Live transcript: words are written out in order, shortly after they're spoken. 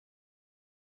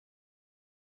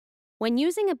When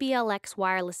using a BLX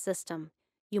wireless system,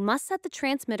 you must set the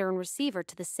transmitter and receiver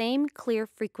to the same clear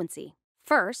frequency.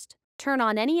 First, turn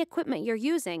on any equipment you're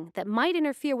using that might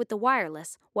interfere with the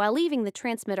wireless while leaving the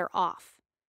transmitter off.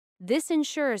 This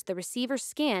ensures the receiver's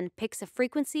scan picks a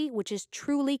frequency which is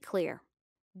truly clear.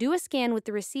 Do a scan with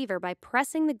the receiver by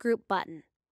pressing the group button.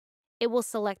 It will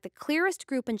select the clearest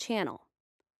group and channel.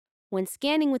 When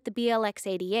scanning with the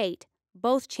BLX88,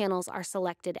 both channels are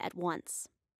selected at once.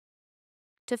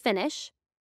 To finish,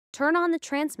 turn on the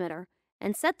transmitter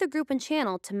and set the group and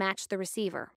channel to match the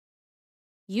receiver.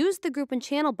 Use the group and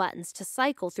channel buttons to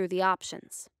cycle through the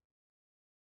options.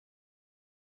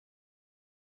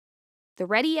 The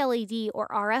ready LED or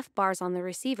RF bars on the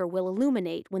receiver will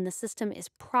illuminate when the system is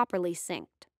properly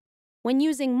synced. When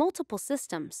using multiple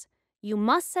systems, you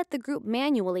must set the group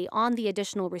manually on the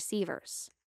additional receivers.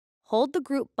 Hold the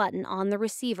group button on the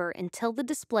receiver until the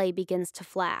display begins to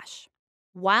flash.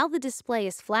 While the display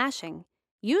is flashing,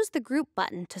 use the group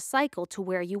button to cycle to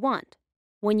where you want.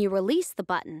 When you release the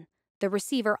button, the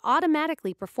receiver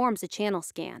automatically performs a channel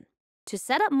scan. To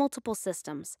set up multiple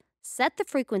systems, set the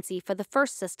frequency for the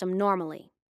first system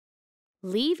normally.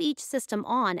 Leave each system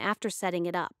on after setting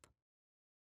it up.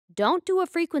 Don't do a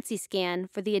frequency scan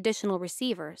for the additional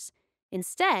receivers.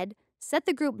 Instead, set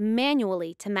the group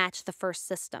manually to match the first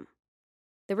system.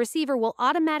 The receiver will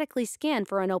automatically scan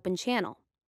for an open channel.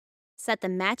 Set the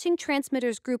matching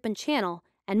transmitter's group and channel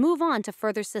and move on to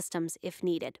further systems if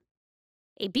needed.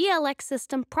 A BLX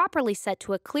system properly set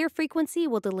to a clear frequency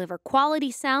will deliver quality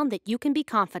sound that you can be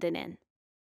confident in.